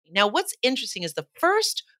Now, what's interesting is the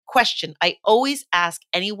first question I always ask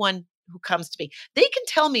anyone who comes to me, they can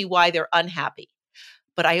tell me why they're unhappy,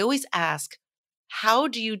 but I always ask, how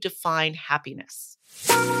do you define happiness?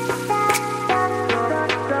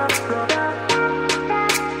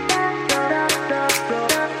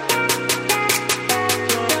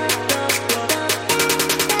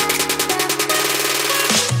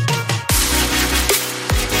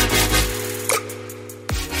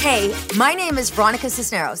 Hey, my name is Veronica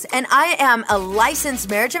Cisneros, and I am a licensed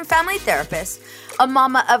marriage and family therapist, a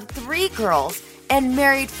mama of 3 girls, and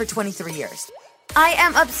married for 23 years. I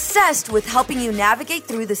am obsessed with helping you navigate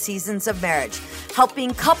through the seasons of marriage,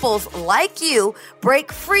 helping couples like you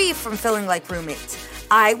break free from feeling like roommates.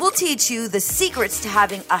 I will teach you the secrets to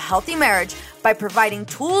having a healthy marriage by providing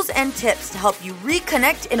tools and tips to help you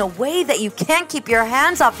reconnect in a way that you can't keep your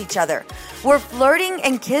hands off each other, where flirting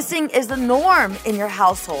and kissing is the norm in your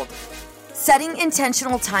household. Setting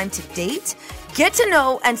intentional time to date, get to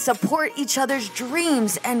know and support each other's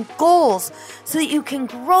dreams and goals so that you can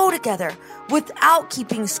grow together without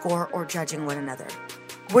keeping score or judging one another.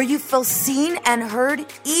 Where you feel seen and heard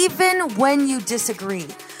even when you disagree.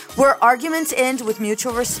 Where arguments end with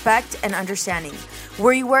mutual respect and understanding.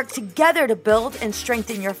 Where you work together to build and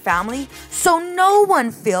strengthen your family so no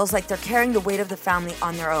one feels like they're carrying the weight of the family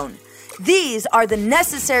on their own. These are the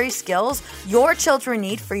necessary skills your children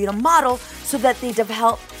need for you to model so that they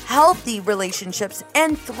develop healthy relationships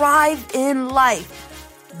and thrive in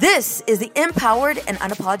life. This is the Empowered and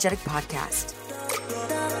Unapologetic Podcast.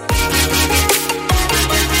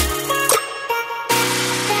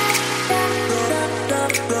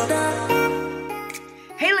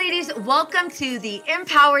 Hey ladies, welcome to the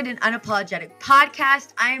Empowered and Unapologetic Podcast.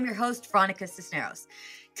 I am your host, Veronica Cisneros.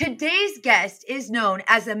 Today's guest is known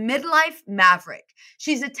as a midlife maverick.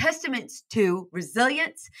 She's a testament to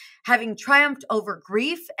resilience, having triumphed over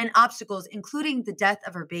grief and obstacles, including the death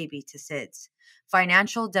of her baby to SIDS,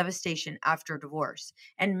 financial devastation after divorce,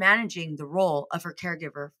 and managing the role of her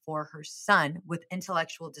caregiver for her son with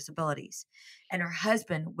intellectual disabilities and her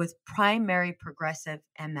husband with primary progressive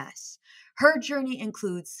MS. Her journey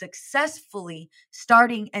includes successfully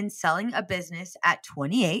starting and selling a business at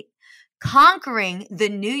 28, conquering the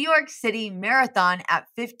New York City Marathon at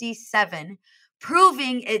 57,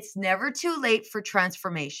 proving it's never too late for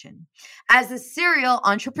transformation. As a serial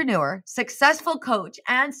entrepreneur, successful coach,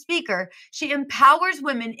 and speaker, she empowers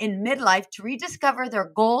women in midlife to rediscover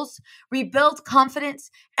their goals, rebuild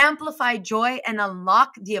confidence, amplify joy, and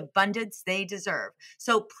unlock the abundance they deserve.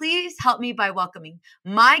 So please help me by welcoming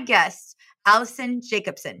my guest, Alison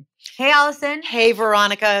Jacobson. Hey, Alison. Hey,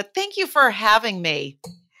 Veronica. Thank you for having me.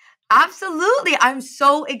 Absolutely. I'm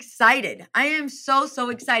so excited. I am so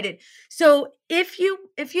excited. So if you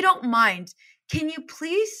don't mind, can you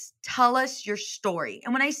please tell us your story?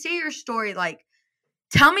 And when I say your story, like,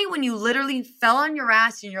 tell me when you literally fell on your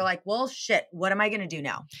ass and you're like, well, shit, what am I going to do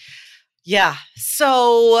now? Yeah.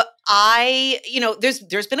 So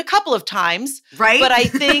there's been a couple of times, right? But I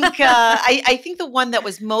think I think the one that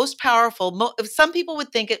was most powerful. Some people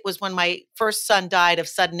would think it was when my first son died of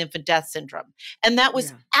sudden infant death syndrome, and that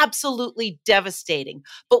was absolutely devastating.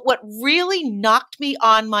 But what really knocked me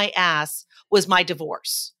on my ass was my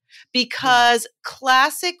divorce, because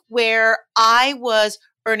classic, where I was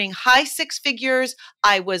earning high 6 figures.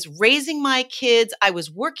 I was raising my kids. I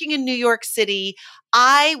was working in New York City.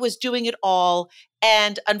 I was doing it all.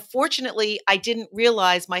 And unfortunately, I didn't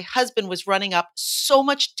realize my husband was running up so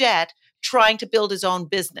much debt trying to build his own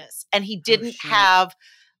business. And he didn't have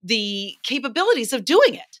the capabilities of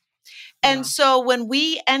doing it. And so when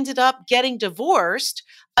we ended up getting divorced,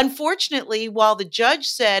 unfortunately, while the judge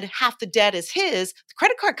said half the debt is his, the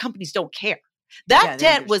credit card companies don't care. That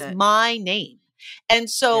debt was my name. And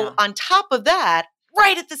so on top of that,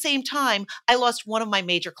 right at the same time, I lost one of my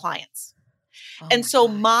major clients. And so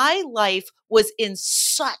my life was in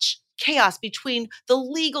such chaos between the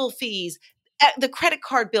legal fees, the credit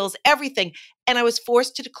card bills, everything. And I was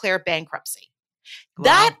forced to declare bankruptcy. Wow.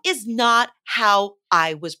 That is not how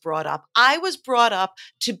I was brought up. I was brought up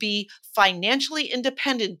to be financially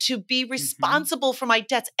independent, to be responsible for my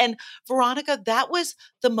debts. And Veronica, that was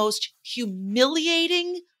the most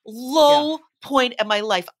humiliating low point in my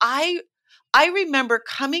life. I remember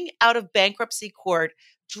coming out of bankruptcy court,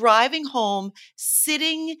 driving home,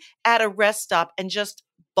 sitting at a rest stop and just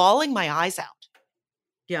bawling my eyes out.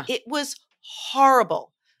 Yeah. It was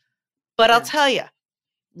horrible. But I'll tell you,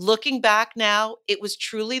 looking back now, it was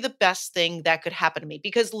truly the best thing that could happen to me.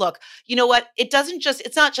 Because look, you know what?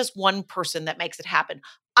 It's not just one person that makes it happen.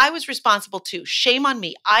 I was responsible too. Shame on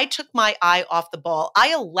me. I took my eye off the ball. I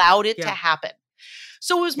allowed it to happen.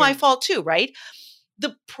 So it was my fault too, right?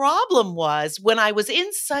 The problem was when I was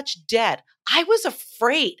in such debt, I was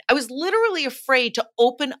afraid. I was literally afraid to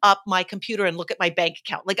open up my computer and look at my bank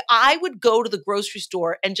account. Like I would go to the grocery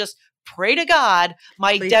store and just pray to God,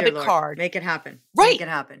 my Please, debit Lord, card. make it happen. Right. Make it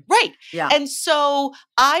happen. Right. Yeah. And so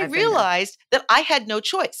I I've been there. realized that I had no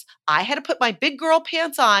choice. I had to put my big girl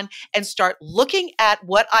pants on and start looking at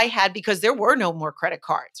what I had because there were no more credit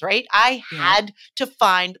cards, right? I had to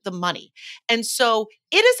find the money. And so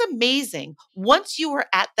it is amazing once you are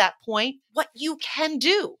at that point, what you can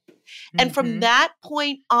do. And from that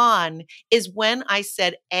point on is when I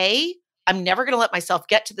said, A, I'm never going to let myself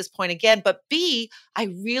get to this point again. But B,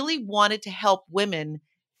 I really wanted to help women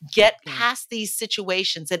get past these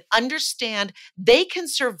situations and understand they can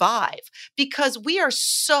survive because we are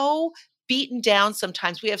so beaten down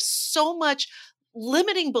sometimes. We have so much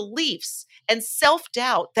limiting beliefs and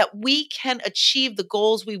self-doubt that we can achieve the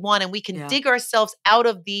goals we want and we can dig ourselves out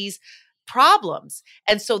of these problems.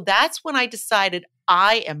 And so that's when I decided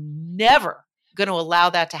I am never going to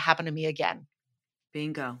allow that to happen to me again.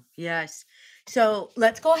 Bingo. Yes. So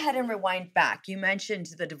let's go ahead and rewind back. You mentioned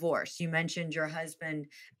the divorce. You mentioned your husband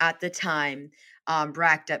at the time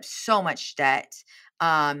racked up so much debt.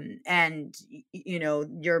 And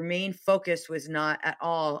your main focus was not at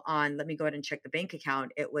all on, let me go ahead and check the bank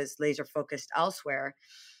account. It was laser focused elsewhere.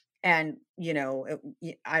 And,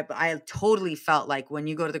 I totally felt like when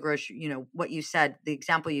you go to the grocery, what you said, the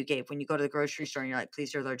example you gave, when you go to the grocery store and you're like,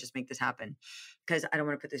 please, dear Lord, just make this happen because I don't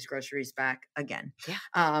want to put these groceries back again.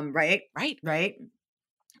 Yeah. Right. Right.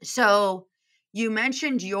 So you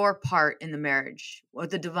mentioned your part in the marriage or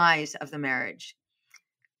the demise of the marriage.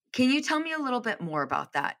 Can you tell me a little bit more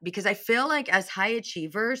about that? Because I feel like as high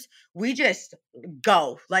achievers, we just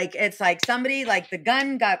go. Like it's like somebody like the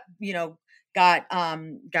gun got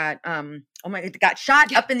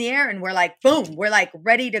shot up in the air and we're like, boom, we're like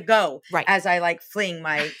ready to go. Right. As I like fling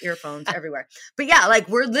my earphones everywhere. But yeah, like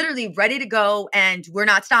we're literally ready to go and we're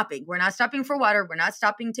not stopping. We're not stopping for water. We're not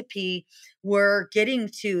stopping to pee. We're getting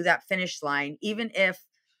to that finish line, even if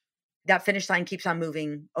that finish line keeps on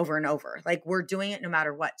moving over and over. Like we're doing it no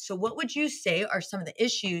matter what. So what would you say are some of the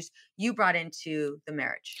issues you brought into the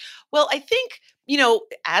marriage? Well, I think,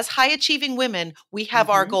 as high achieving women, we have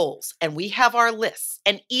our goals and we have our lists.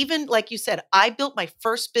 And even like you said, I built my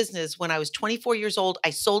first business when I was 24 years old. I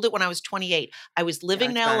sold it when I was 28. I was living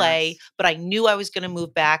in LA, but I knew I was going to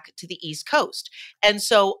move back to the East Coast. And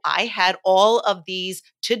so I had all of these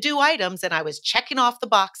to-do items and I was checking off the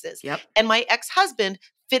boxes. Yep. And my ex-husband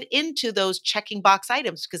fit into those checking box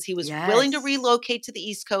items because he was willing to relocate to the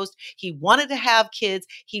East Coast. He wanted to have kids.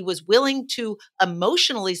 He was willing to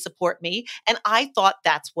emotionally support me. And I thought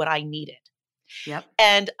that's what I needed. Yep.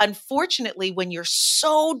 And unfortunately, when you're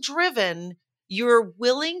so driven, you're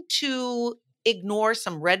willing to ignore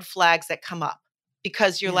some red flags that come up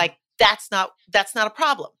because you're like, that's not a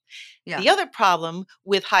problem. Yeah. The other problem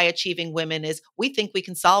with high achieving women is we think we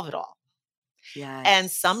can solve it all. Yes. And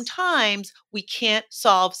sometimes we can't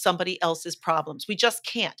solve somebody else's problems. We just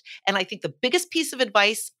can't. And I think the biggest piece of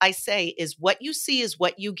advice I say is what you see is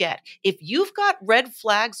what you get. If you've got red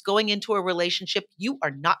flags going into a relationship, you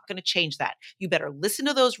are not going to change that. You better listen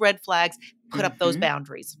to those red flags, put up those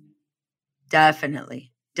boundaries.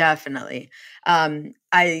 Definitely.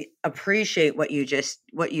 I appreciate what you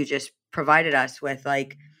just provided us with.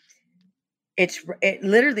 Like, it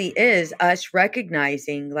literally is us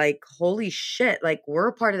recognizing like, holy shit, like we're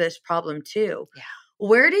a part of this problem too. Yeah.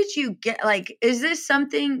 Where did you get, like, is this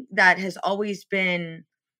something that has always been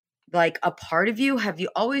like a part of you? Have you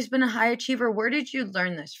always been a high achiever? Where did you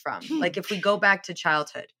learn this from? Like if we go back to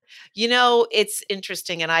childhood. It's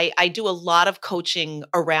interesting. And I do a lot of coaching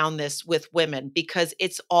around this with women because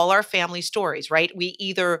it's all our family stories, right? We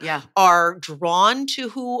either are drawn to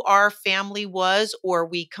who our family was or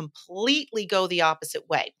we completely go the opposite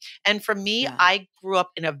way. And for me, I grew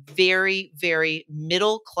up in a very, very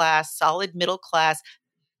middle class, solid middle class.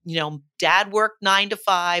 Dad worked 9 to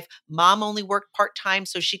 5. Mom only worked part-time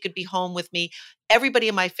so she could be home with me. Everybody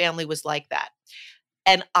in my family was like that.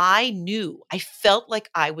 And I felt like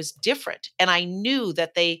I was different. And I knew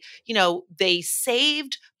that they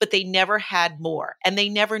saved, but they never had more. And they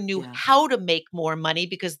never knew how to make more money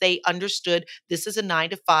because they understood this is a 9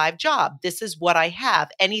 to 5 job. This is what I have.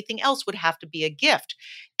 Anything else would have to be a gift.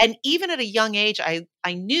 And even at a young age,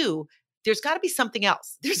 I knew there's got to be something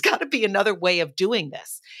else. There's got to be another way of doing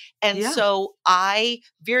this. And so I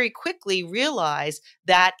very quickly realized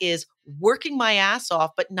that is working my ass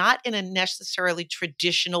off, but not in a necessarily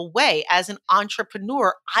traditional way. As an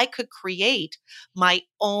entrepreneur, I could create my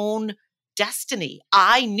own destiny.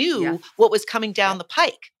 I knew what was coming down the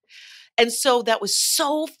pike. And so that was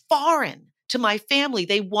so foreign to my family.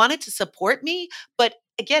 They wanted to support me, but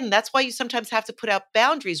again, that's why you sometimes have to put out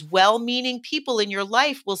boundaries. Well-meaning people in your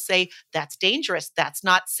life will say, that's dangerous. That's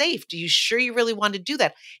not safe. Do you sure you really want to do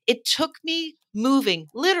that? It took me moving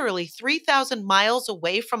literally 3,000 miles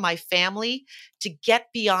away from my family to get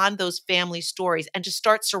beyond those family stories and to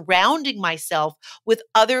start surrounding myself with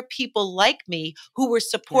other people like me who were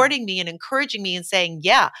supporting me and encouraging me and saying,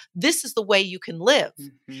 yeah, this is the way you can live.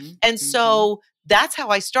 And so that's how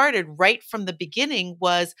I started right from the beginning.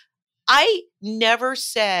 Was I never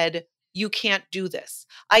said, you can't do this.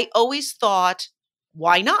 I always thought,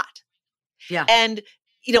 why not? Yeah. And,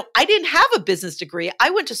 I didn't have a business degree.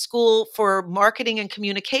 I went to school for marketing and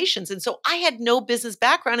communications. And so I had no business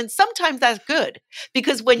background. And sometimes that's good,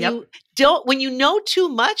 because when you know too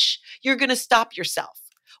much, you're going to stop yourself.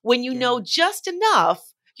 When you know just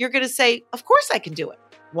enough, you're going to say, of course I can do it.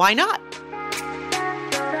 Why not?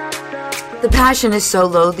 The passion is so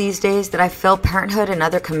low these days that I feel parenthood and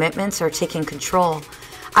other commitments are taking control.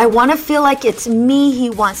 I want to feel like it's me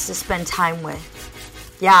he wants to spend time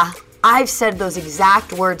with. Yeah, I've said those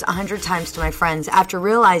exact words 100 times to my friends after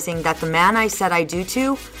realizing that the man I said I do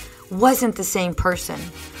to wasn't the same person.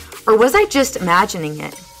 Or was I just imagining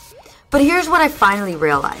it? But here's what I finally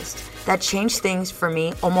realized that changed things for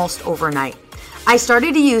me almost overnight. I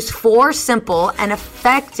started to use 4 simple and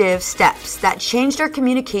effective steps that changed our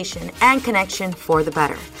communication and connection for the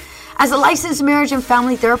better. As a licensed marriage and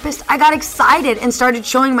family therapist, I got excited and started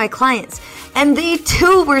showing my clients, and they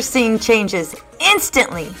too were seeing changes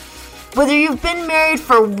instantly. Whether you've been married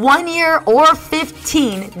for 1 year or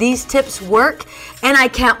 15, these tips work, and I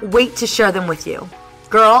can't wait to share them with you.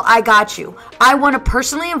 Girl, I got you. I want to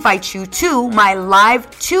personally invite you to my live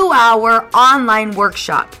 2-hour online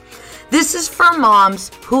workshop. This is for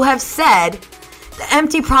moms who have said, the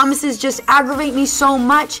empty promises just aggravate me so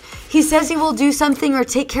much. He says he will do something or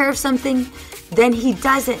take care of something, then he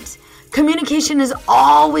doesn't. Communication has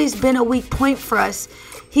always been a weak point for us.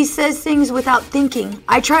 He says things without thinking.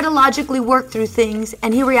 I try to logically work through things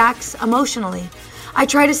and he reacts emotionally. I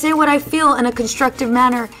try to say what I feel in a constructive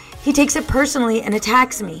manner. He takes it personally and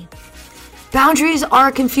attacks me. Boundaries are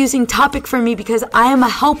a confusing topic for me because I am a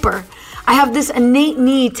helper. I have this innate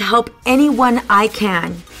need to help anyone I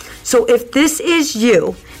can. So if this is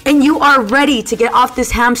you and you are ready to get off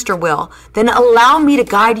this hamster wheel, then allow me to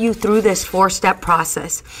guide you through this 4-step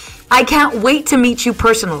process. I can't wait to meet you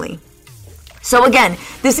personally. So again,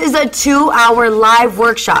 this is a 2-hour live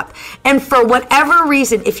workshop. And for whatever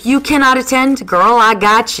reason, if you cannot attend, girl, I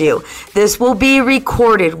got you. This will be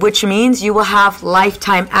recorded, which means you will have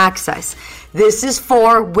lifetime access. This is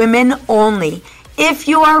for women only. If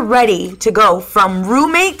you are ready to go from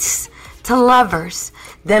roommates to lovers,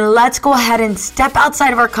 then let's go ahead and step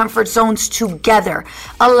outside of our comfort zones together.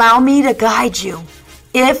 Allow me to guide you.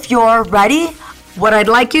 If you're ready, what I'd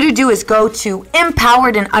like you to do is go to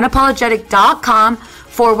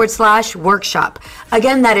empoweredandunapologetic.com/workshop.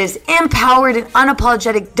 Again, that is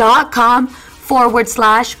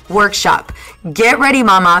empoweredandunapologetic.com/workshop. Get ready,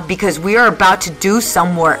 mama, because we are about to do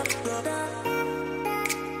some work.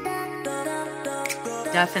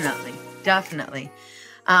 Definitely.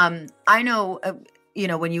 I know,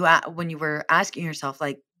 when you were asking yourself,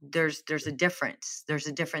 like, there's a difference. There's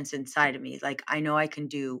a difference inside of me. Like, I know I can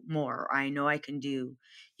do more. I know I can do,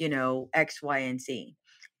 X, Y, and Z.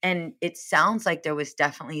 And it sounds like there was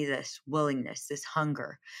definitely this willingness, this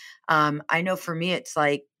hunger. I know for me, it's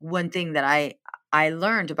like one thing that I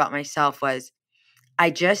learned about myself was I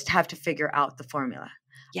just have to figure out the formula.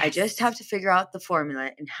 Yes. I just have to figure out the formula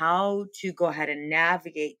and how to go ahead and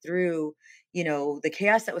navigate through, the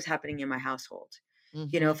chaos that was happening in my household.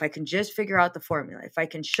 Mm-hmm. If I can just figure out the formula, if I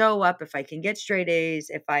can show up, if I can get straight A's,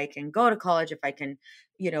 if I can go to college, if I can,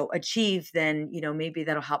 achieve, then, maybe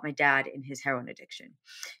that'll help my dad in his heroin addiction.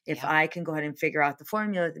 If I can go ahead and figure out the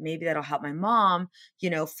formula, then maybe that'll help my mom,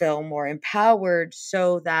 feel more empowered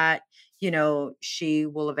so that, she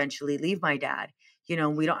will eventually leave my dad.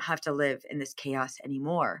 We don't have to live in this chaos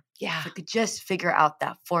anymore. Yeah. If I could just figure out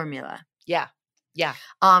that formula. Yeah. Yeah.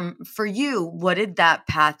 For you, what did that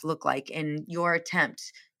path look like in your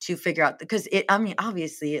attempt to figure out? Because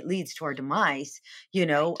obviously it leads to our demise,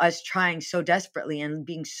 right. Us trying so desperately and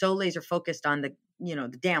being so laser focused on the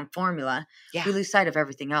damn formula. Yeah. We lose sight of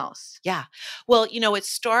everything else. Yeah. Well, it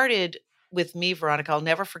started with me, Veronica. I'll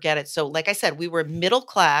never forget it. So like I said, we were middle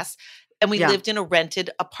class. And we lived in a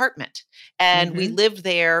rented apartment, and we lived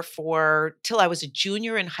there till I was a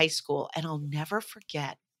junior in high school. And I'll never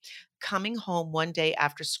forget coming home one day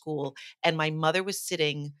after school, and my mother was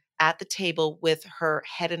sitting at the table with her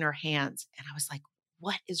head in her hands. And I was like,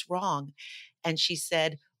 what is wrong? And she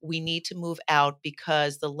said, we need to move out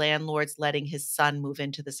because the landlord's letting his son move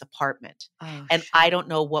into this apartment. Oh, And shit. I don't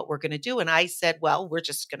know what we're going to do. And I said, well, we're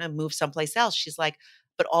just going to move someplace else. She's like,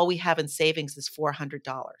 but all we have in savings is $400.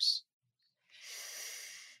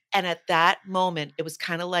 And at that moment, it was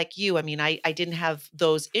kind of like you. I mean, I didn't have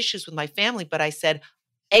those issues with my family, but I said,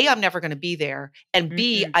 A, I'm never going to be there. And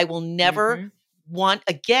B, I will never want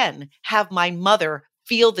again have my mother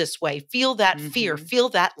feel this way, feel that fear, feel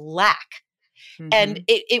that lack. And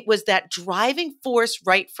it was that driving force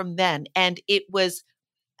right from then. And it was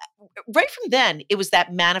right from then, it was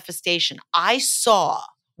that manifestation. I saw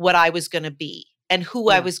what I was going to be and who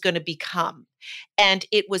I was going to become. And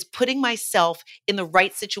it was putting myself in the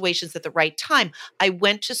right situations at the right time. I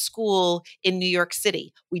went to school in New York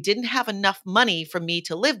City. We didn't have enough money for me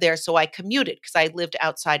to live there, so I commuted because I lived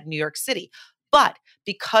outside New York City. But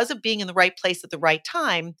because of being in the right place at the right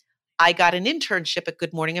time, I got an internship at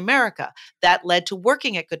Good Morning America. That led to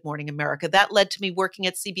working at Good Morning America. That led to me working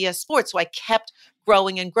at CBS Sports. So I kept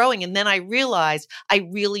growing and growing. And then I realized I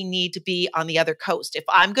really need to be on the other coast. If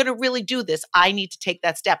I'm going to really do this, I need to take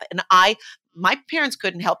that step. And my parents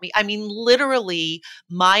couldn't help me. I mean, literally,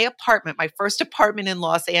 my apartment, my first apartment in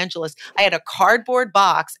Los Angeles, I had a cardboard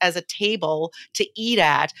box as a table to eat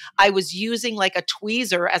at. I was using like a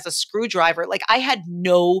tweezer as a screwdriver. Like I had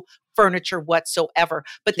no furniture whatsoever,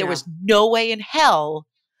 but there was no way in hell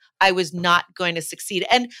I was not going to succeed.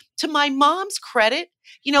 And to my mom's credit,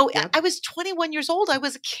 I was 21 years old. I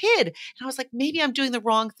was a kid. And I was like, maybe I'm doing the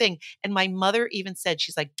wrong thing. And my mother even said,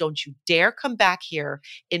 she's like, don't you dare come back here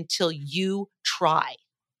until you try.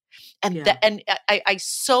 And I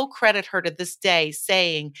so credit her to this day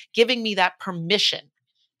saying, giving me that permission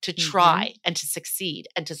to try and to succeed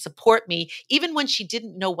and to support me, even when she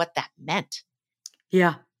didn't know what that meant.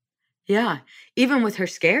 Yeah. Yeah. Even with her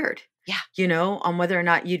scared. Yeah. On whether or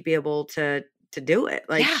not you'd be able to do it.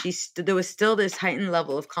 Like there was still this heightened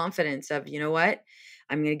level of confidence of, you know what,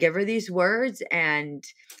 I'm going to give her these words and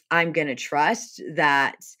I'm going to trust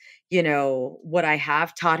that, what I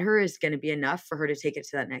have taught her is going to be enough for her to take it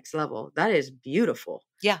to that next level. That is beautiful.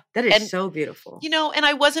 Yeah. That is so beautiful. And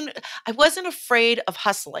I wasn't afraid of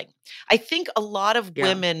hustling. I think a lot of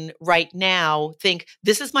women right now think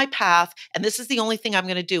this is my path and this is the only thing I'm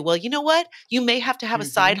going to do. Well, you know what? You may have to have a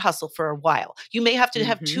side hustle for a while. You may have to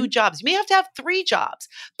have 2 jobs. You may have to have 3 jobs.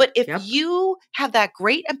 But if you have that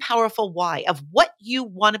great and powerful why of what you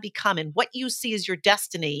want to become and what you see as your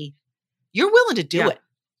destiny, you're willing to do it.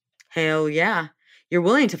 Hell yeah. You're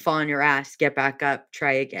willing to fall on your ass, get back up,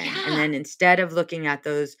 try again. Yeah. And then instead of looking at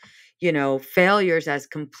those, failures as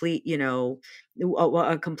complete,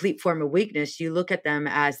 a complete form of weakness, you look at them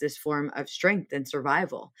as this form of strength and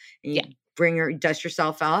survival. And you dust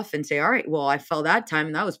yourself off and say, all right, well, I fell that time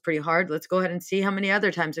and that was pretty hard. Let's go ahead and see how many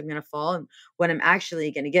other times I'm going to fall and when I'm actually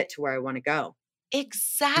going to get to where I want to go.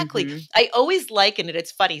 Exactly. I always liken it.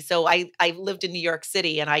 It's funny. So I lived in New York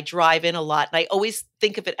City and I drive in a lot. And I always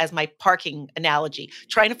think of it as my parking analogy.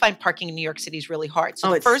 Trying to find parking in New York City is really hard.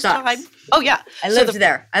 So the first time. Oh, yeah. I lived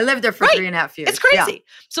there. I lived there for 3.5 years. It's crazy. Yeah.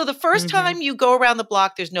 So the first time you go around the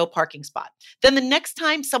block, there's no parking spot. Then the next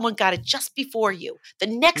time someone got it just before you. The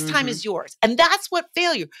next time is yours. And that's what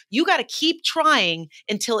failure. You got to keep trying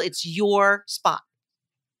until it's your spot.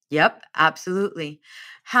 Yep, absolutely.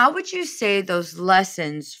 How would you say those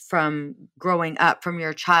lessons from growing up, from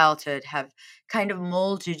your childhood, have kind of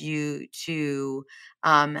molded you to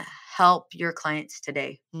help your clients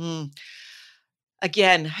today?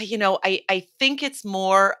 Again, I think it's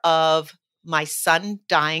more of my son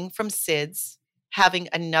dying from SIDS, having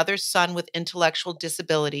another son with intellectual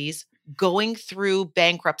disabilities, going through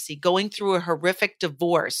bankruptcy, going through a horrific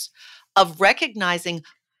divorce, of recognizing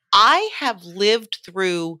I have lived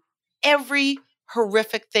through every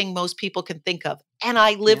horrific thing most people can think of, and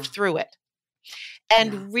I lived through it.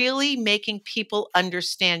 And really making people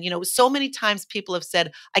understand, so many times people have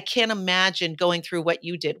said, I can't imagine going through what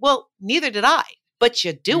you did. Well, neither did I, but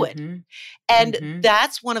you do it. And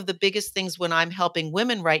that's one of the biggest things when I'm helping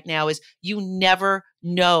women right now is you never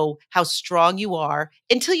know how strong you are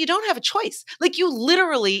until you don't have a choice. Like you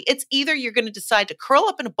literally, it's either you're going to decide to curl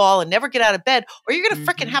up in a ball and never get out of bed, or you're going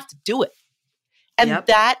to freaking have to do it. And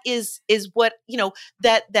that is what,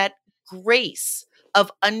 that grace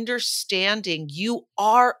of understanding you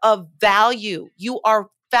are of value. You are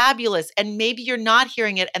fabulous. And maybe you're not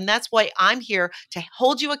hearing it. And that's why I'm here to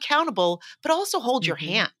hold you accountable, but also hold your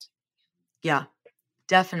hand. Yeah,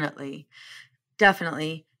 definitely.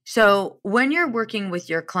 Definitely. So when you're working with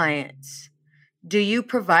your clients, do you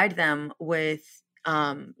provide them with,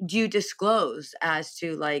 do you disclose as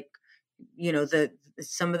to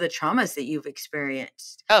some of the traumas that you've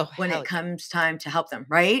experienced Oh, when hell it yeah. comes time to help them,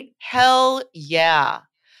 right? Hell yeah.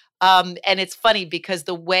 And it's funny because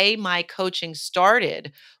the way my coaching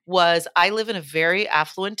started was I live in a very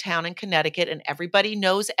affluent town in Connecticut and everybody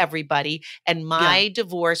knows everybody. And my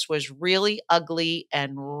divorce was really ugly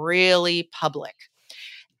and really public.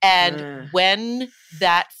 And when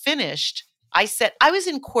that finished, I was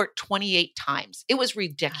in court 28 times. It was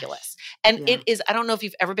ridiculous. And it is, I don't know if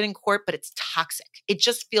you've ever been in court, but it's toxic. It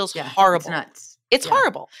just feels horrible. It's nuts. It's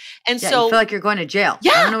horrible. And you so feel like you're going to jail.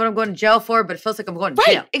 Yeah. I don't know what I'm going to jail for, but it feels like I'm going to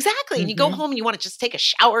jail. Right, exactly. And you go home and you want to just take a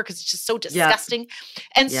shower because it's just so disgusting.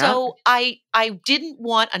 And so I didn't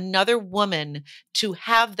want another woman to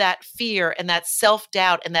have that fear and that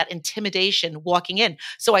self-doubt and that intimidation walking in.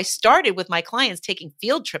 So I started with my clients taking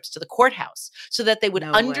field trips to the courthouse so that they would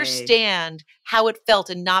understand how it felt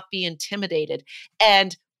and not be intimidated.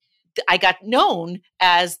 And I got known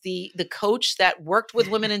as the coach that worked with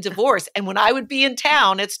women in divorce. And when I would be in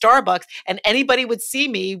town at Starbucks and anybody would see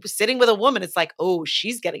me sitting with a woman, it's like, oh,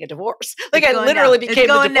 she's getting a divorce. Like I literally became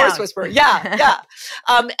the divorce whisperer. Yeah.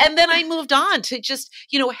 And then I moved on to just,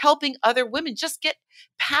 helping other women just get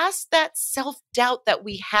past that self-doubt that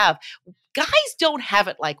we have. Guys don't have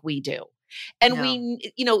it like we do. And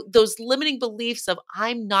we, those limiting beliefs of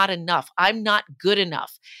I'm not enough, I'm not good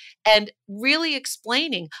enough. And really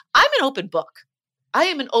explaining, I'm an open book. I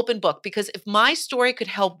am an open book because if my story could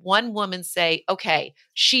help one woman say, okay,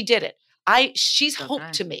 she did it. She's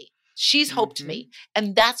hope to me. She's hope to me.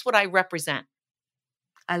 And that's what I represent.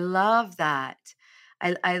 I love that.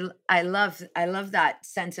 I love that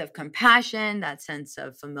sense of compassion, that sense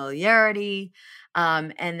of familiarity,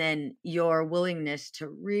 and then your willingness to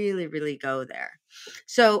really, really go there.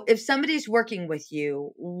 So if somebody's working with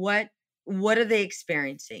you, what are they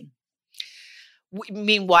experiencing? You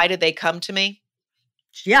mean, why did they come to me?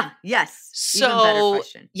 Yeah. Yes. So, even better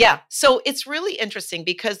question. Yeah. So it's really interesting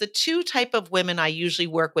because the two type of women I usually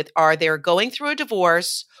work with are they're going through a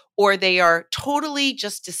divorce or they are totally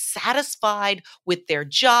just dissatisfied with their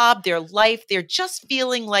job, their life. They're just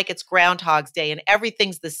feeling like it's Groundhog's Day and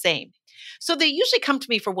everything's the same. So they usually come to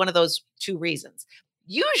me for one of those two reasons.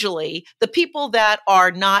 Usually the people that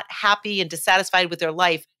are not happy and dissatisfied with their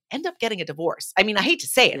life end up getting a divorce. I mean, I hate to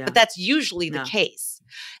say it, but that's usually the case.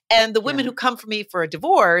 And the women who come for me for a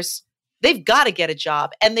divorce, they've got to get a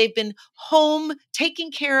job and they've been home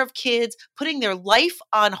taking care of kids, putting their life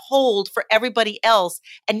on hold for everybody else.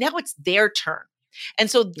 And now it's their turn.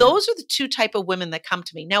 And so those are the two type of women that come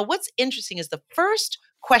to me. Now, what's interesting is the first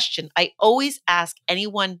question I always ask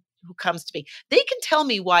anyone who comes to me, they can tell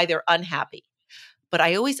me why they're unhappy, but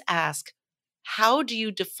I always ask, how do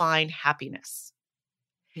you define happiness?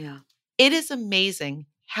 Yeah. It is amazing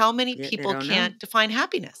how many people can't define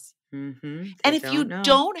happiness. Mm-hmm. And if you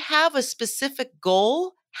don't have a specific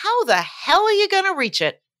goal, how the hell are you going to reach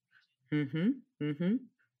it? Mm-hmm. Mm-hmm.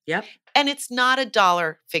 Yep. And it's not a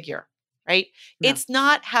dollar figure, right? No. It's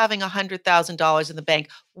not having $100,000 in the bank.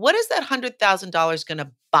 What is that $100,000 going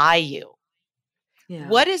to buy you? Yeah.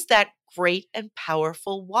 What is that great and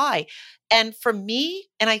powerful why? And for me,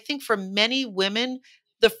 and I think for many women,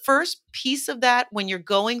 the first piece of that when you're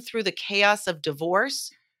going through the chaos of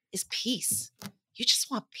divorce is peace. You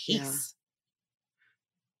just want peace.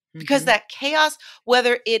 Yeah. Because that chaos,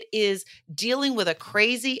 whether it is dealing with a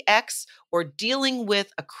crazy ex or dealing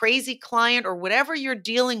with a crazy client or whatever you're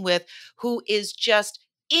dealing with who is just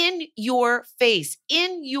in your face,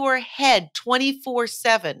 in your head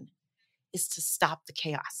 24/7, is to stop the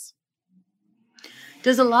chaos.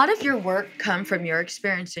 Does a lot of your work come from your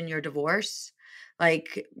experience in your divorce?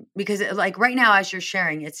 Because right now, as you're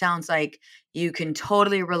sharing, it sounds like you can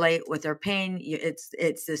totally relate with their pain. It's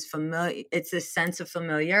this sense of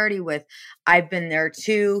familiarity with, I've been there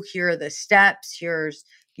too. Here are the steps. Here's,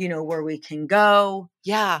 where we can go.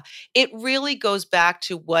 Yeah, it really goes back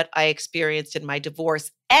to what I experienced in my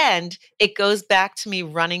divorce. And it goes back to me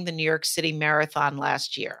running the New York City Marathon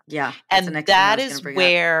last year. Yeah. And that is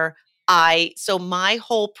where so my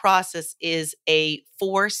whole process is a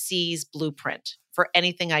 4 C's blueprint for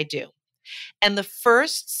anything I do. And the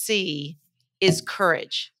first C is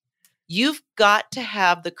courage. You've got to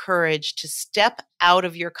have the courage to step out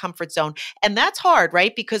of your comfort zone. And that's hard,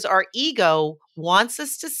 right? Because our ego wants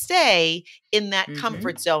us to stay in that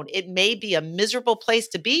comfort zone. It may be a miserable place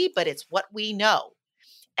to be, but it's what we know.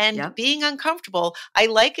 And being uncomfortable, I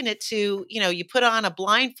liken it to, you put on a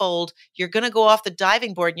blindfold, you're going to go off the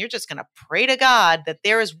diving board and you're just going to pray to God that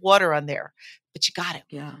there is water on there. But you got it,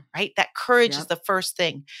 right? That courage is the first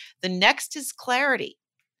thing. The next is clarity.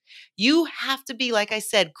 You have to be, like I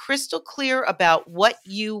said, crystal clear about what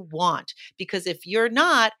you want. Because if you're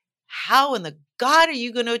not, how in the God are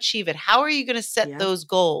you going to achieve it? How are you going to set those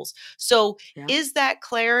goals? So is that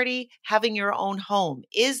clarity having your own home?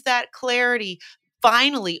 Is that clarity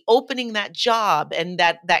finally opening that job and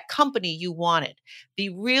that company you wanted? Be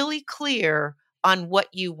really clear on what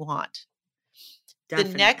you want.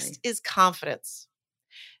 Definitely. The next is confidence.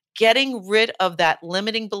 Getting rid of that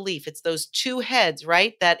limiting belief. It's those two heads,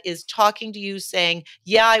 right? That is talking to you saying,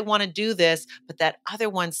 yeah, I want to do this. But that other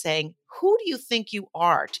one saying, who do you think you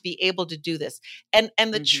are to be able to do this? And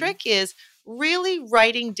the trick is really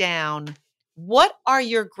writing down, what are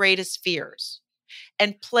your greatest fears?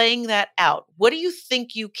 And playing that out. What do you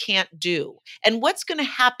think you can't do? And what's going to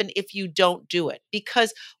happen if you don't do it?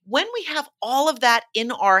 Because when we have all of that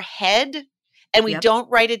in our head, and we don't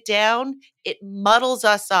write it down, it muddles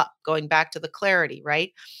us up, going back to the clarity,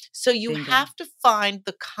 right? So you have to find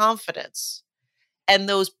the confidence and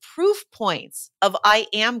those proof points of I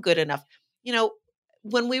am good enough. You know,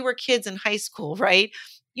 when we were kids in high school, right?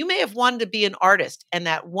 You may have wanted to be an artist, and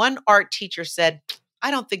that one art teacher said, I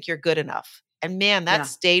don't think you're good enough. And man, that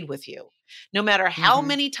stayed with you. No matter how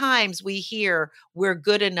many times we hear we're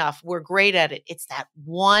good enough, we're great at it, it's that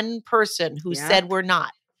one person who said we're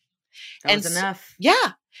not. That was enough.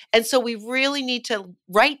 Yeah. And so we really need to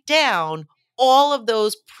write down all of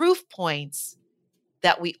those proof points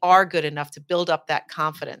that we are good enough to build up that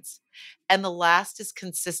confidence. And the last is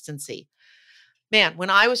consistency. Man, when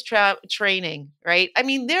I was training, right? I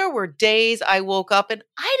mean, there were days I woke up and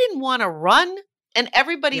I didn't want to run. And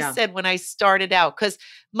everybody said when I started out, because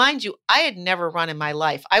mind you, I had never run in my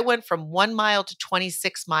life. I went from 1 mile to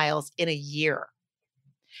 26 miles in a year.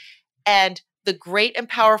 And the great and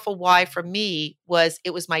powerful why for me was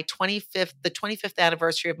it was the 25th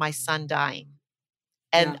anniversary of my son dying.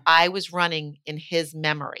 And I was running in his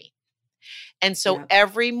memory. And so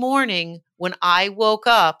every morning when I woke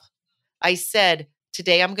up, I said,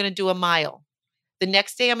 today I'm going to do a mile. The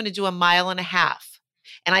next day I'm going to do a mile and a half.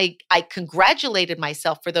 And I congratulated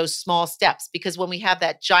myself for those small steps, because when we have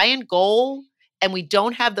that giant goal and we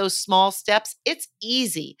don't have those small steps, it's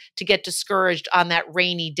easy to get discouraged on that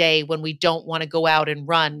rainy day when we don't want to go out and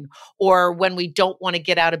run, or when we don't want to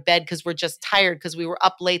get out of bed because we're just tired because we were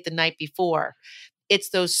up late the night before. It's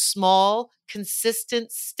those small,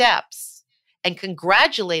 consistent steps and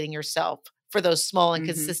congratulating yourself for those small and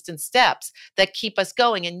consistent steps that keep us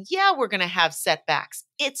going. And yeah, we're going to have setbacks.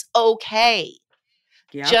 It's okay.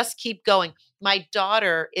 Just keep going. My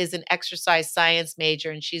daughter is an exercise science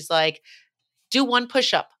major, and she's like, do one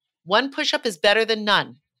push-up. One push-up is better than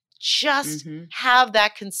none. Just have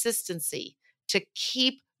that consistency to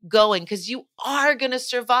keep going, because you are going to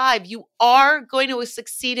survive. You are going to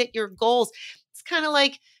succeed at your goals. It's kind of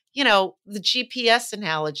like, you know, the GPS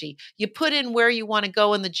analogy. You put in where you want to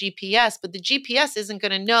go in the GPS, but the GPS isn't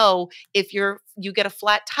going to know if you get a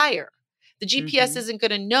flat tire. The GPS isn't going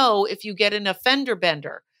to know if you get in a fender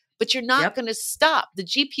bender. But you're not going to stop. The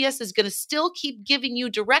GPS is going to still keep giving you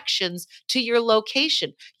directions to your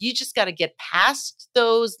location. You just got to get past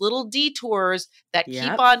those little detours that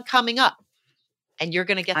keep on coming up, and you're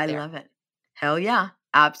going to get there. I love it. Hell yeah.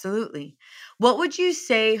 Absolutely. What would you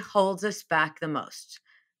say holds us back the most?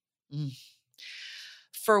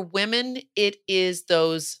 For women, it is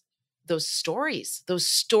those stories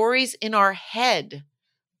in our head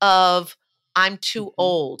of I'm too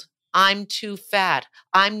old. I'm too fat.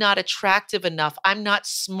 I'm not attractive enough. I'm not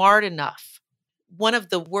smart enough. One of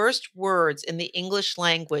the worst words in the English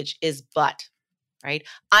language is but, right?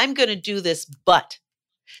 I'm going to do this, but.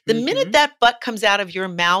 The minute that but comes out of your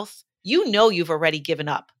mouth, you know you've already given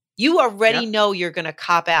up. You already know you're going to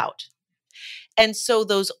cop out. And so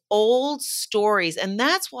those old stories, and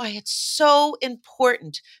that's why it's so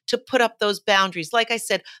important to put up those boundaries. Like I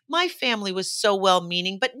said, my family was so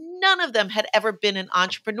well-meaning, but none of them had ever been an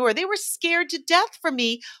entrepreneur. They were scared to death for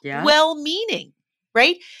me, well-meaning,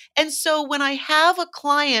 right? And so when I have a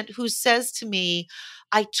client who says to me,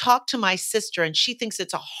 I talk to my sister and she thinks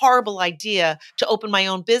it's a horrible idea to open my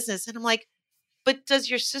own business. And I'm like, but does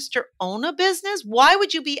your sister own a business? Why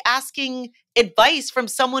would you be asking advice from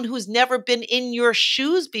someone who's never been in your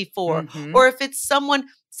shoes before? Or if it's someone,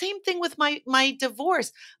 same thing with my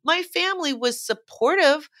divorce. My family was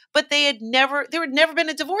supportive, but there had never been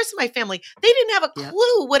a divorce in my family. They didn't have a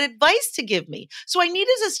clue what advice to give me. So I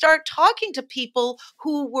needed to start talking to people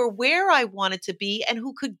who were where I wanted to be and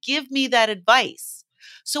who could give me that advice.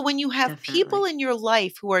 So when you have people in your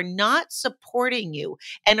life who are not supporting you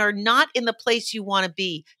and are not in the place you want to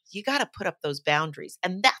be, you got to put up those boundaries.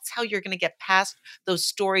 And that's how you're going to get past those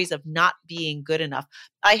stories of not being good enough.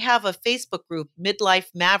 I have a Facebook group, Midlife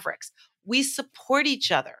Mavericks. We support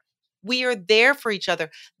each other. We are there for each other.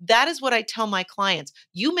 That is what I tell my clients.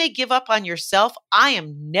 You may give up on yourself. I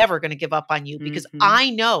am never going to give up on you because I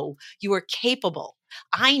know you are capable.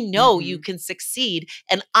 I know you can succeed,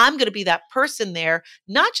 and I'm going to be that person there,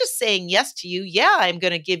 not just saying yes to you. Yeah, I'm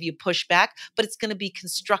going to give you pushback, but it's going to be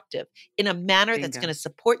constructive in a manner that's going to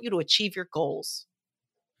support you to achieve your goals.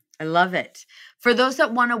 I love it. For those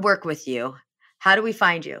that want to work with you, how do we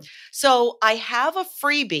find you? So I have a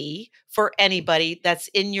freebie for anybody that's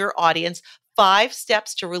in your audience, 5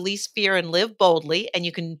 steps to release fear and live boldly. And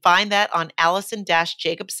you can find that on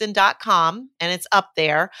Alison-Jacobson.com, and it's up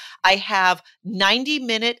there. I have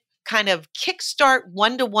 90-minute kind of kickstart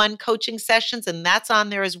one-to-one coaching sessions, and that's on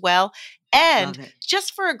there as well. And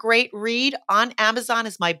just for a great read, on Amazon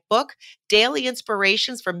is my book, Daily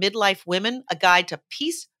Inspirations for Midlife Women, A Guide to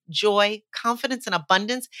Peace, Joy, Confidence, and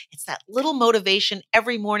Abundance. It's that little motivation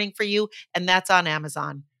every morning for you, and that's on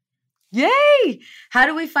Amazon. Yay! How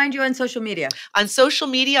do we find you on social media? On social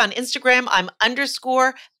media, on Instagram, I'm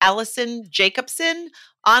 _ Alison Jacobson.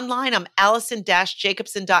 Online, I'm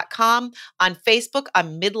Alison-Jacobson.com. On Facebook,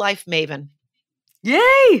 I'm Midlife Maven.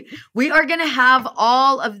 Yay! We are going to have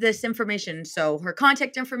all of this information. So her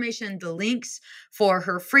contact information, the links for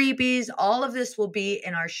her freebies, all of this will be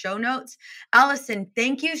in our show notes. Alison,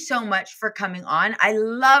 thank you so much for coming on. I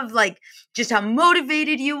love just how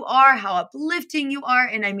motivated you are, how uplifting you are.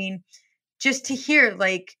 And I mean, just to hear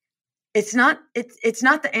it's not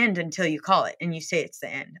the end until you call it and you say it's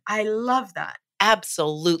the end. I love that.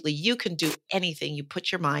 Absolutely. You can do anything you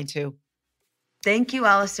put your mind to. Thank you,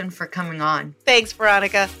 Alison, for coming on. Thanks,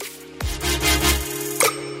 Veronica.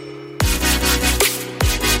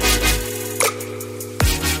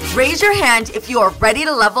 Raise your hand if you are ready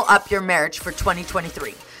to level up your marriage for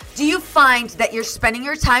 2023. Do you find that you're spending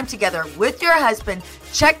your time together with your husband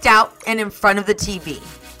checked out and in front of the TV?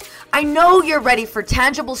 I know you're ready for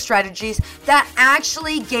tangible strategies that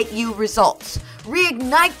actually get you results.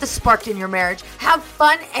 Reignite the spark in your marriage, have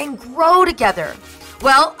fun, and grow together.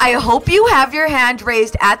 Well, I hope you have your hand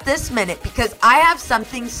raised at this minute because I have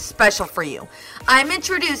something special for you. I'm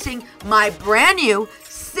introducing my brand new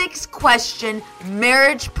 6-question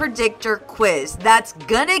marriage predictor quiz that's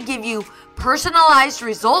gonna give you personalized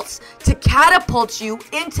results to catapult you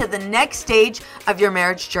into the next stage of your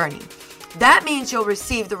marriage journey. That means you'll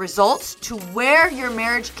receive the results to where your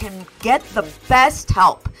marriage can get the best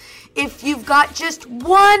help. If you've got just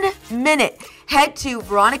 1 minute, head to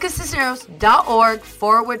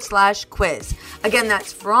veronicacisneros.org/quiz. Again,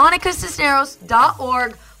 that's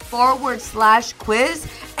veronicacisneros.org/quiz,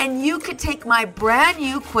 and you could take my brand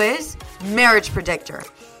new quiz, Marriage Predictor.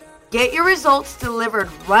 Get your results delivered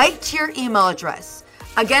right to your email address.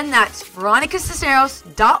 Again, that's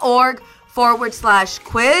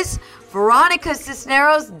veronicacisneros.org/quiz,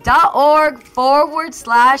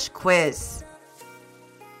 veronicacisneros.org/quiz.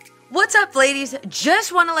 What's up, ladies?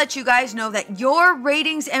 Just want to let you guys know that your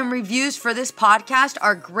ratings and reviews for this podcast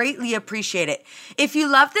are greatly appreciated. If you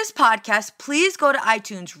love this podcast, please go to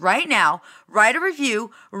iTunes right now, write a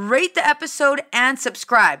review, rate the episode, and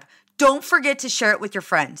subscribe. Don't forget to share it with your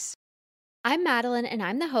friends. I'm Madeline, and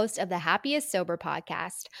I'm the host of the Happiest Sober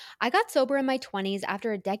podcast. I got sober in my 20s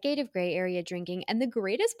after a decade of gray area drinking, and the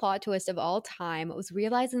greatest plot twist of all time was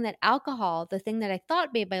realizing that alcohol, the thing that I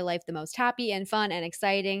thought made my life the most happy and fun and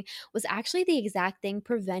exciting, was actually the exact thing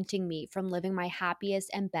preventing me from living my happiest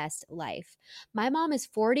and best life. My mom is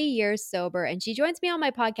 40 years sober, and she joins me on my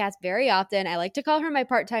podcast very often. I like to call her my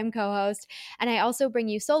part-time co-host, and I also bring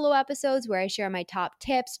you solo episodes where I share my top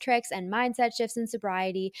tips, tricks, and mindset shifts in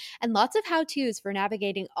sobriety, and lots of how-tos for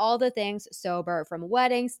navigating all the things sober, from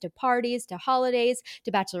weddings to parties to holidays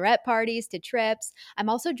to bachelorette parties to trips. I'm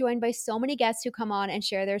also joined by so many guests who come on and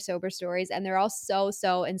share their sober stories, and they're all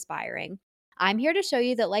so inspiring. I'm here to show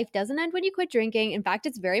you that life doesn't end when you quit drinking. In fact,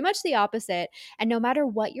 it's very much the opposite. And no matter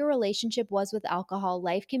what your relationship was with alcohol,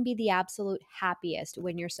 life can be the absolute happiest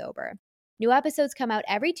when you're sober. New episodes come out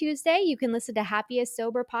every Tuesday. You can listen to Happiest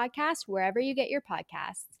Sober podcast wherever you get your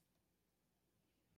podcasts.